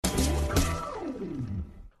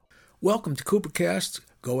Welcome to Coopercast,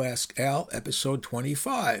 Go Ask Al, episode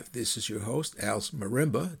 25. This is your host, Al's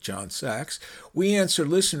Marimba, John Sachs. We answer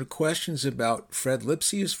listener questions about Fred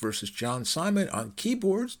Lipsius versus John Simon on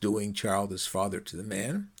keyboards, doing Child as Father to the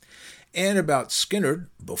Man, and about Skynyrd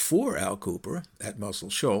before Al Kooper at Muscle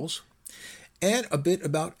Shoals, and a bit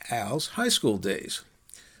about Al's high school days.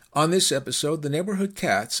 On this episode, the Neighborhood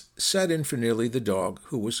Cats sat in for Nearly the dog,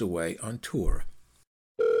 who was away on tour.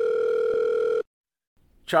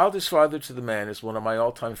 Child as Father to the Man is one of my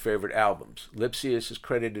all-time favorite albums. Lipsius is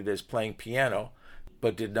credited as playing piano,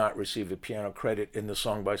 but did not receive a piano credit in the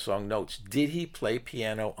song-by-song notes. Did he play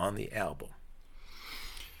piano on the album?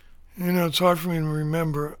 You know, it's hard for me to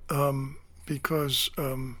remember because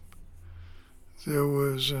there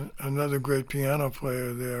was another great piano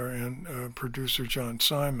player there and producer John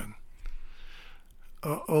Simon.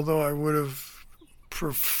 Although I would have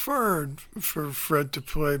preferred for Fred to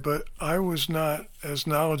play, but I was not as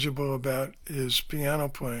knowledgeable about his piano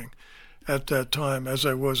playing at that time as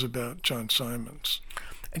I was about John Simon's.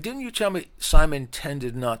 And didn't you tell me Simon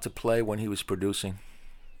tended not to play when he was producing?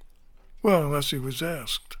 Well, unless he was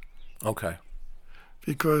asked. Okay.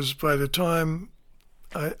 Because by the time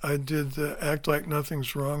I did the Act Like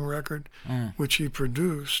Nothing's Wrong record, which he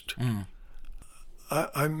produced,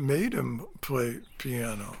 I made him play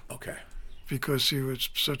piano. Okay. Because he was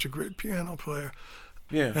such a great piano player.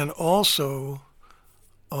 Yeah. And also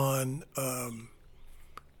on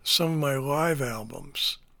some of my live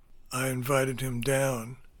albums, I invited him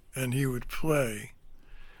down and he would play.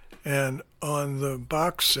 And on the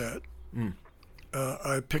box set,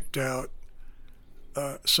 I picked out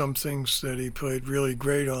some things that he played really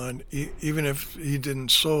great on, even if he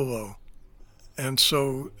didn't solo. And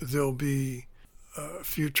so there'll be a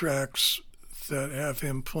few tracks that have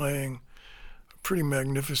him playing pretty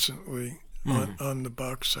magnificently on the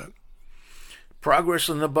box set. Progress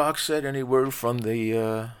on the box set? Any word from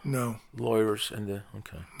the no lawyers and the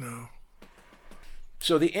okay? No.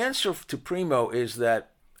 So the answer to Primo is that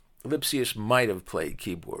Lipsius might have played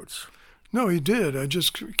keyboards. No, he did. I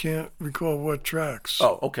just can't recall what tracks.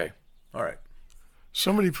 Oh, okay, all right.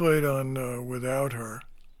 Somebody played on Without Her.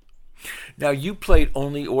 Now you played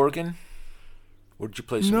only organ. Or did you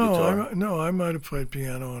play some guitar? I might have played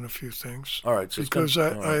piano on a few things. All right. So because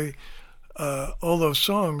all those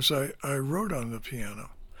songs I wrote on the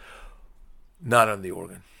piano. Not on the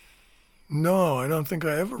organ? No, I don't think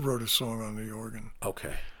I ever wrote a song on the organ.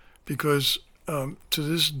 Okay. Because to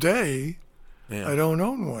this day, I don't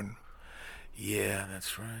own one. Yeah,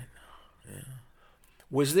 that's right. Yeah.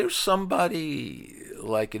 Was there somebody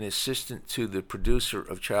like an assistant to the producer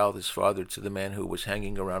of Child as Father to the Man who was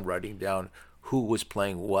hanging around writing down who was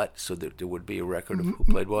playing what, so that there would be a record of who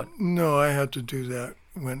played what? No, I had to do that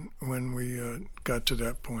when we got to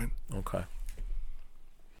that point. Okay.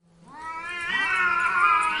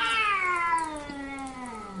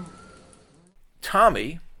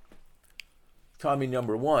 Tommy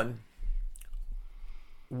number one,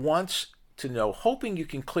 wants to know, hoping you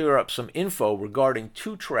can clear up some info regarding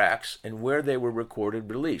two tracks and where they were recorded,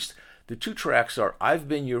 released. The two tracks are I've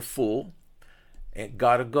Been Your Fool and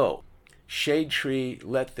Gotta Go. Shade Tree,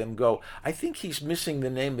 Let Them Go. I think he's missing the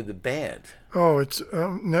name of the band. Oh, it's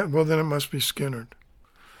well, then it must be Skynyrd.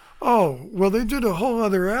 Oh, well, they did a whole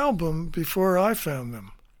other album before I found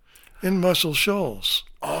them, in Muscle Shoals.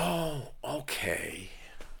 Oh, okay.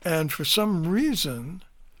 And for some reason,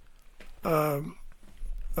 they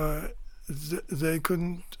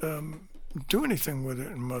couldn't do anything with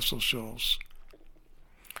it in Muscle Shoals.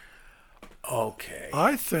 Okay.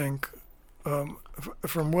 I think,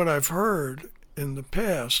 from what I've heard in the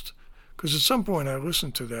past, because at some point I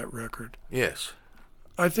listened to that record. Yes.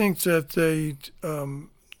 I think that they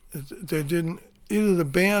didn't, either the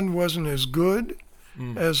band wasn't as good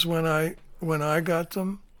as when I got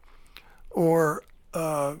them, or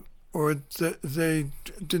they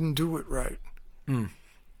didn't do it right.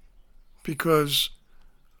 Because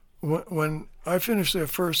when I finished their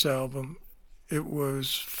first album, it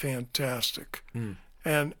was fantastic.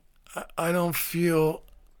 And I don't feel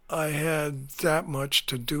I had that much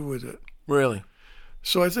to do with it. Really?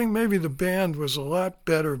 So I think maybe the band was a lot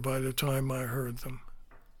better by the time I heard them.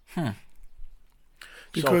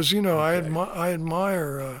 Because, So, okay. I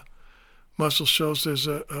admire Muscle Shoals. There's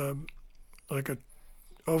over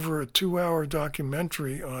a 2-hour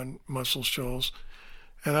documentary on Muscle Shoals,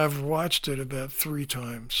 and I've watched it about 3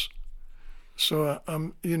 times. So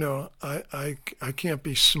I can't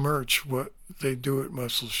besmirch what they do at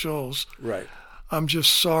Muscle Shoals. Right. I'm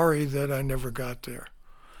just sorry that I never got there.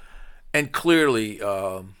 And clearly,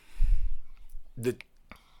 the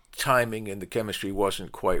timing and the chemistry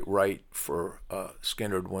wasn't quite right for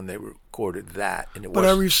Skynyrd when they recorded that, and it But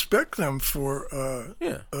I was. respect them for,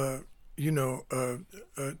 Yeah.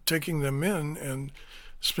 taking them in and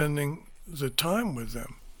spending the time with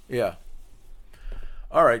them. Yeah.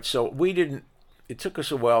 All right, so we didn't. It took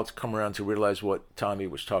us a while to come around to realize what Tommy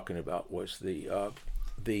was talking about was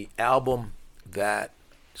the album that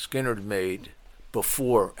Skynyrd made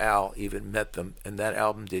before Al even met them, and that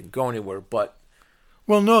album didn't go anywhere. But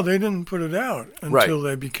Well, no, they didn't put it out Right. until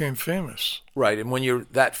they became famous. right, and when you're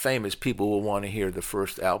that famous, people will want to hear the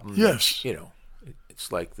first album. Yes. You know,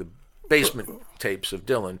 it's like the basement tapes of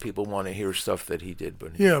Dylan. People want to hear stuff that he did,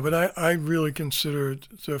 but Yeah, but I really consider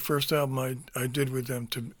the first album I did with them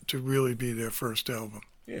to really be their first album.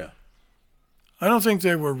 yeah. I don't think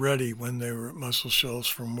they were ready when they were at Muscle Shoals,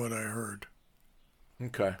 from what I heard.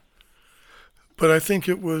 Okay. But I think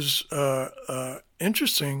it was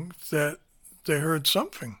interesting that they heard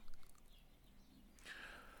something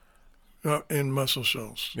in Muscle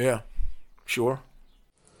Shoals. Yeah. Sure.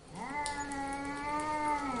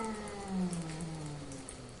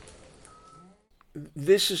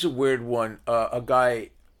 This is a weird one. A guy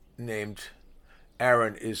named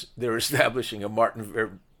Aaron they're establishing a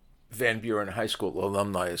Martin Van Buren High School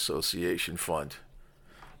Alumni Association fund,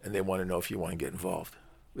 and they want to know if you want to get involved.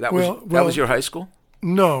 That was your high school?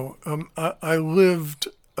 No, I lived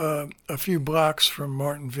a few blocks from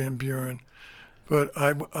Martin Van Buren, but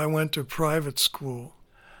I went to private school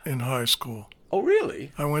in high school. Oh,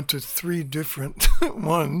 really? I went to 3 different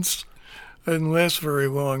ones. I didn't last very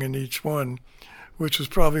long in each one, which was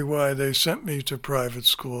probably why they sent me to private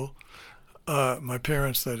school, my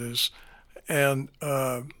parents, that is. And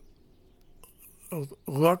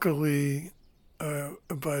luckily,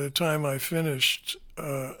 by the time I finished,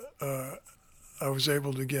 I was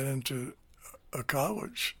able to get into a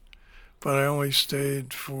college, but I only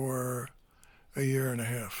stayed for a year and a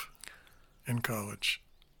half in college.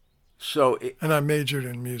 And I majored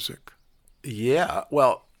in music. Yeah.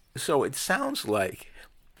 Well, so it sounds like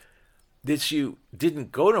you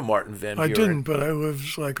didn't go to Martin Van Buren. I didn't, but I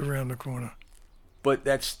lived like around the corner. But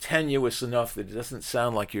that's tenuous enough that it doesn't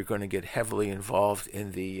sound like you're going to get heavily involved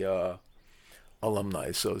in the Alumni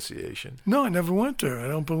Association. No, I never went there. I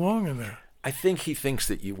don't belong in there. I think he thinks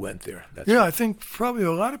that you went there. I think probably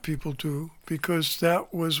a lot of people do, because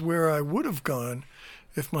that was where I would have gone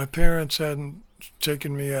if my parents hadn't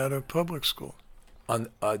taken me out of public school. Do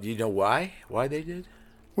you know why? Why they did?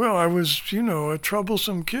 Well, I was, a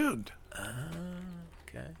troublesome kid.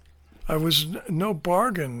 Okay. I was no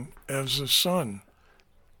bargain as a son.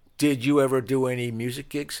 Did you ever do any music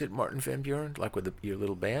gigs at Martin Van Buren, like with your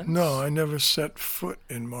little band? No, I never set foot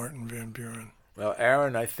in Martin Van Buren. Well,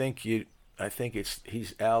 Aaron, I think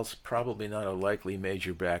Al's probably not a likely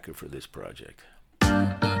major backer for this project.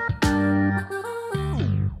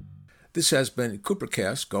 This has been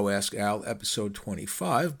Coopercast Go Ask Al, episode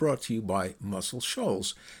 25, brought to you by Muscle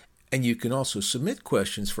Shoals. And you can also submit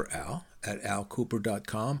questions for Al at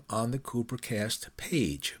alcooper.com on the Coopercast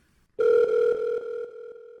page.